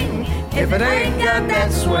thing if it ain't got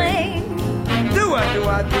that swing. Do-a,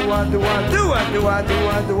 do-a, do-a, do-a, do-a, do-a,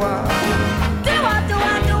 do-a, do-a. Do-a,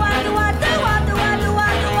 do-a, do-a, do-a, do-a, do-a, do-a, do-a,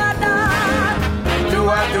 do-a.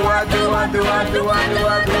 Do-a, do-a, do-a, do-a, do-a, do-a,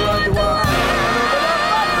 do-a, do-a.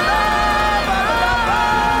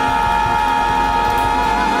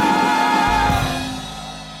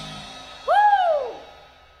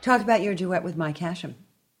 Talk about your duet with Mike Hashem,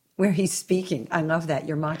 where he's speaking. I love that,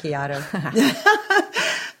 your macchiato.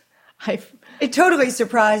 It totally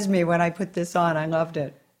surprised me when I put this on. I loved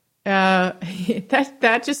it.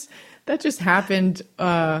 That just happened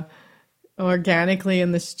organically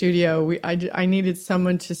in the studio. I needed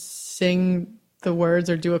someone to sing the words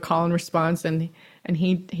or do a call and response, and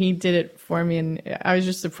he did it for me, and I was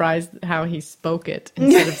just surprised how he spoke it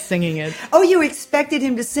instead of singing it. Oh, you expected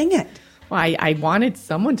him to sing it? Well, I wanted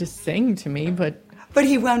someone to sing to me, but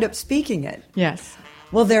he wound up speaking it. Yes.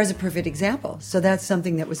 Well, there's a perfect example. So that's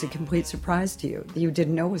something that was a complete surprise to you, that you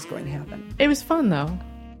didn't know was going to happen. It was fun, though.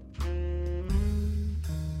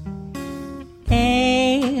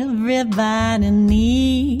 Everybody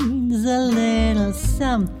needs a little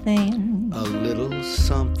something. A little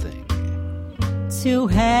something. To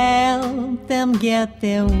help them get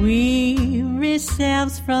their weary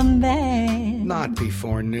selves from bed. Not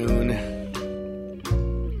before noon.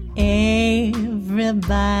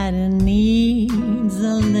 Everybody needs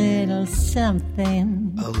a little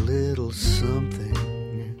something. A little something.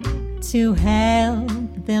 To help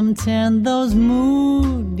them turn those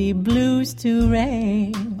moody blues to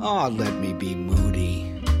red. Oh, let me be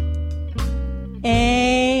moody.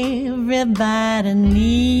 Everybody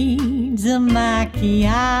needs a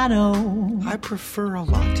macchiato. I prefer a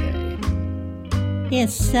latte.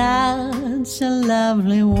 It's such a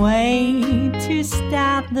lovely way to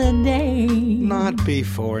start the day. Not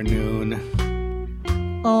before noon.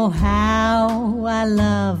 Oh, how I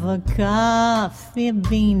love a coffee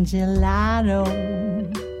bean gelato.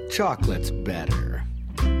 Chocolate's better.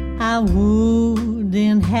 I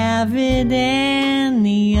wouldn't have it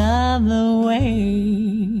any other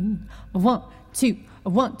way. 1, 2,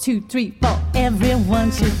 1, 2, 3, 4.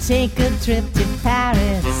 Everyone should take a trip to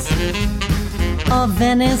Paris, or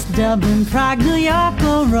Venice, Dublin, Prague, New York,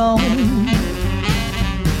 or Rome.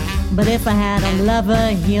 But if I had a lover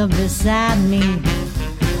here beside me,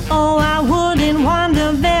 oh, I wouldn't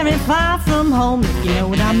wander very far from home, if you know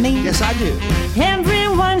what I mean. Yes, I do.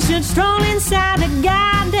 Everyone should stroll inside the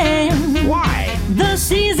garden. Why? The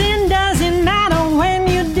season doesn't matter when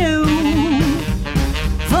you do.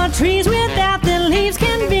 For trees without their leaves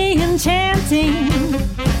can be enchanting.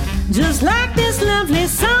 Just like this lovely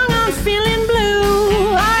song, I'm feeling blue.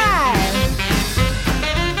 All right.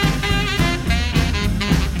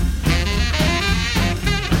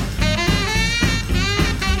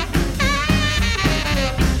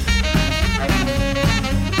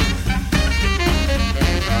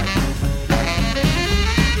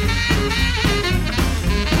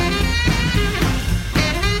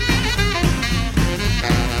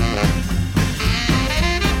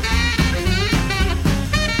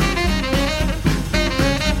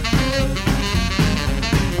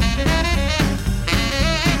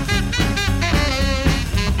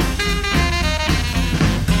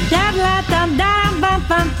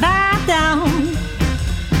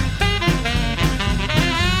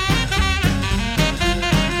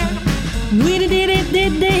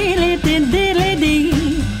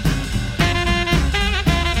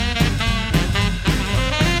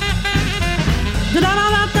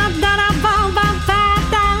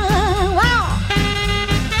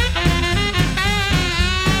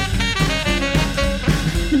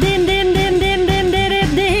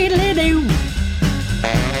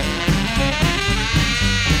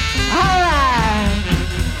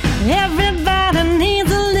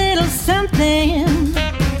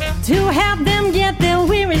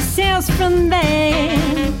 From there,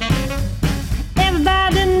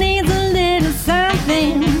 everybody needs a little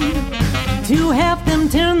something to help them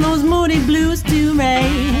turn those moody blues to red.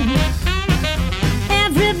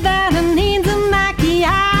 Everybody needs a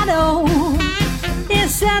macchiato.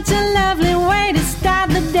 It's such a lovely way to start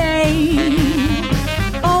the day.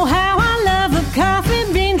 Oh, how I love a coffee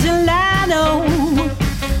bean gelato.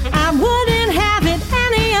 I wouldn't have it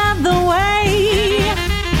any other way.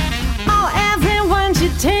 Oh, everyone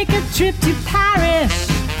should take a trip to Paris,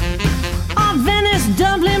 or Venice,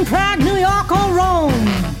 Dublin, Prague, New York, or Rome.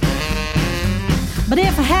 But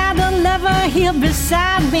if I had a lover here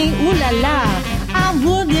beside me, ooh la la, I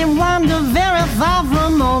wouldn't wander very far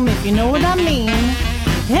from home, if you you know what I mean.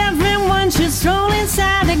 Everyone should stroll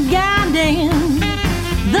inside the garden.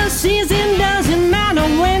 The season doesn't matter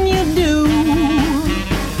when you do.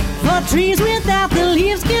 For trees without the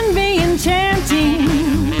leaves can be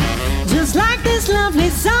enchanting. Just like this lovely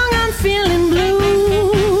song, I'm feeling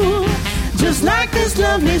blue. Just like this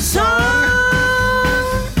lovely song,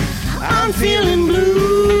 I'm feeling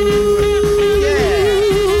blue.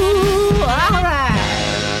 Yeah. All right.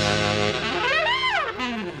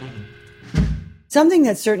 Something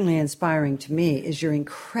that's certainly inspiring to me is your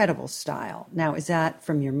incredible style. Now, is that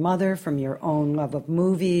from your mother, from your own love of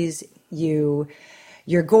movies? You're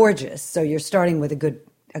gorgeous, so you're starting with a good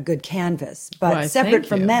canvas. But Why, separate thank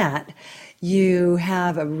from you. that, you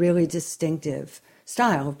have a really distinctive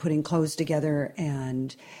style of putting clothes together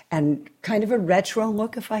and kind of a retro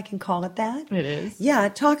look, if I can call it that. It is. Yeah,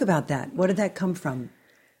 talk about that. Where did that come from?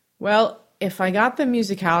 Well, if I got the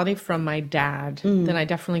musicality from my dad, then I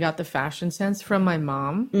definitely got the fashion sense from my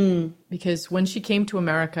mom. Because when she came to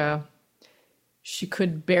America, she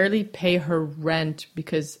could barely pay her rent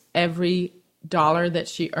because every dollar that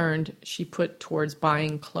she earned, she put towards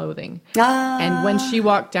buying clothing. And when she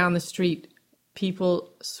walked down the street, people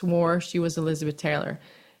swore she was Elizabeth Taylor.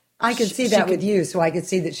 I could see that with you, so I could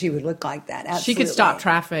see that she would look like that. Absolutely. She could stop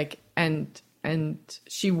traffic, and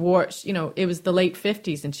she wore, it was the late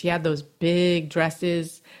 50s, and she had those big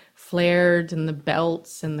dresses, flared, and the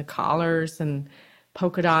belts and the collars and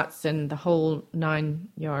polka dots and the whole 9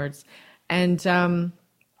 yards. And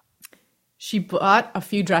she bought a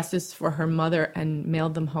few dresses for her mother and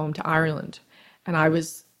mailed them home to Ireland. And I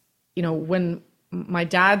was, when my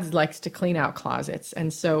dad likes to clean out closets,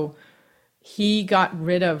 and so he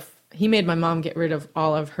made my mom get rid of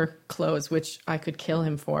all of her clothes, which I could kill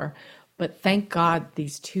him for. But thank God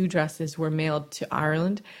these 2 dresses were mailed to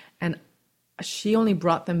Ireland, and she only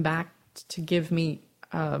brought them back to give me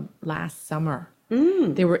last summer.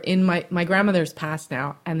 They were in my grandmother's passed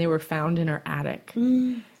now, and they were found in her attic,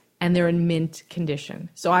 and they're in mint condition.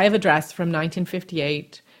 So I have a dress from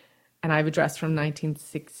 1958, and I have a dress from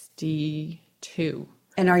 1962.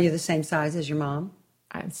 And are you the same size as your mom?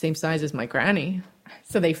 I'm the same size as my granny.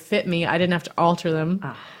 So they fit me. I didn't have to alter them.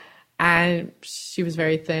 And she was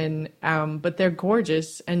very thin, but they're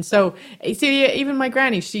gorgeous. And so, see, even my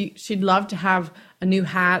granny, she'd love to have a new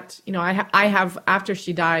hat. I have, after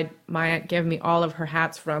she died, my aunt gave me all of her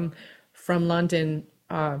hats from London,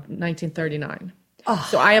 1939. Oh.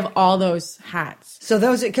 So I have all those hats. So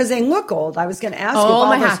those, because they look old. I was going to ask you. All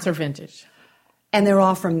my hats are vintage. And they're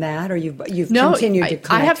all from that, or you've continued to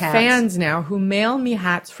collect I have hats? fans now who mail me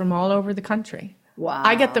hats from all over the country. Wow.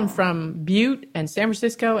 I get them from Butte and San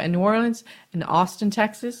Francisco and New Orleans and Austin,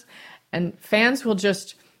 Texas. And fans will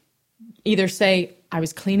just either say, I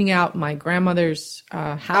was cleaning out my grandmother's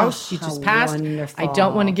house. She just passed. Wonderful. I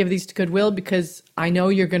don't want to give these to Goodwill because I know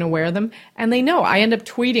you're going to wear them. And they know. I end up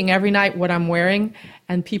tweeting every night what I'm wearing.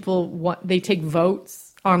 And people, they take votes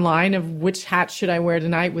online of which hat should I wear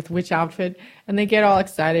tonight with which outfit. And they get all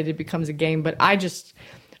excited. It becomes a game. But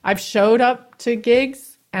I've showed up to gigs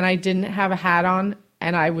and I didn't have a hat on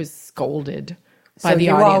and I was scolded by the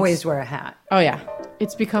audience. So you always wear a hat? Oh, yeah.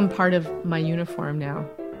 It's become part of my uniform now.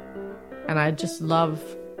 And I just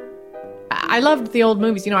I loved the old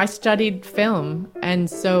movies. I studied film. And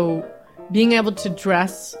so being able to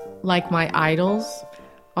dress like my idols,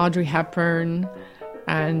 Audrey Hepburn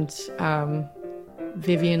and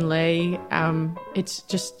Vivian Leigh,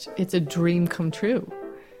 it's a dream come true.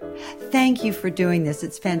 Thank you for doing this.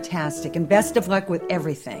 It's fantastic. And best of luck with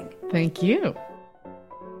everything. Thank you.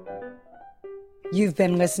 You've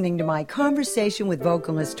been listening to my conversation with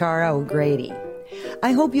vocalist Tara O'Grady.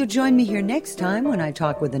 I hope you'll join me here next time when I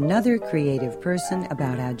talk with another creative person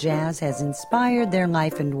about how jazz has inspired their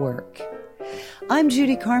life and work. I'm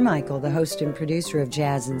Judy Carmichael, the host and producer of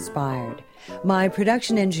Jazz Inspired. My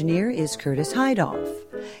production engineer is Curtis Heidoff.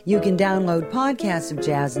 You can download podcasts of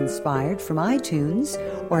Jazz Inspired from iTunes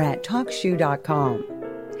or at TalkShoe.com.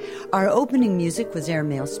 Our opening music was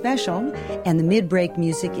Airmail Special, and the mid-break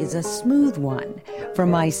music is a smooth one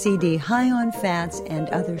from my CD High on Fats and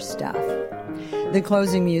Other Stuff. The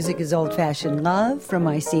closing music is Old Fashioned Love from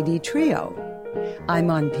my CD Trio. I'm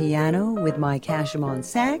on piano with Mike Hashem on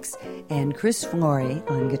sax and Chris Flory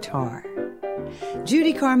on guitar.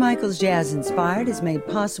 Judy Carmichael's Jazz Inspired is made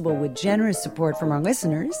possible with generous support from our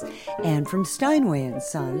listeners and from Steinway &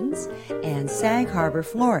 Sons and Sag Harbor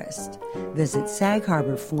Florist. Visit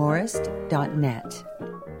sagharborflorist.net.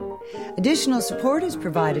 Additional support is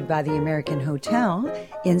provided by the American Hotel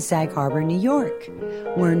in Sag Harbor, New York.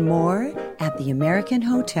 Learn more at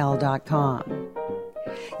theamericanhotel.com.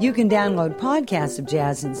 You can download podcasts of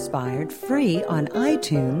Jazz Inspired free on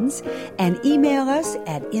iTunes and email us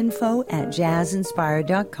at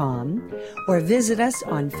info@jazzinspired.com or visit us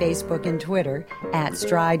on Facebook and Twitter at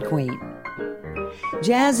Stride Queen.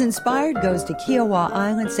 Jazz Inspired goes to Kiowa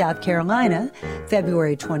Island, South Carolina,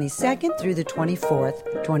 February 22nd through the 24th,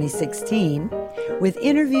 2016, with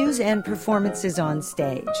interviews and performances on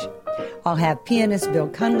stage. I'll have pianist Bill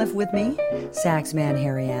Cunliffe with me, saxman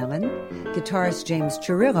Harry Allen, guitarist James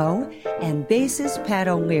Chirillo, and bassist Pat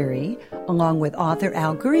O'Leary, along with author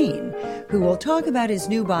Al Green, who will talk about his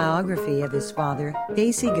new biography of his father,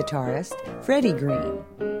 bassy guitarist Freddie Green.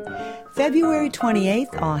 February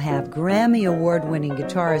 28th, I'll have Grammy Award-winning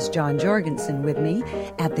guitarist John Jorgensen with me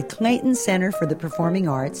at the Clayton Center for the Performing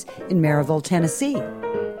Arts in Maryville, Tennessee.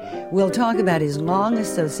 We'll talk about his long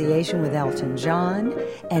association with Elton John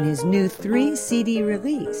and his new 3-CD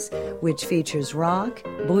release, which features rock,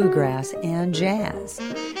 bluegrass, and jazz.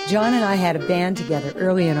 John and I had a band together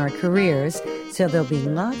early in our careers, so there'll be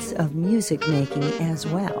lots of music making as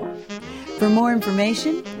well. For more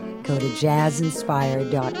information, go to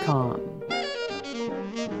jazzinspired.com.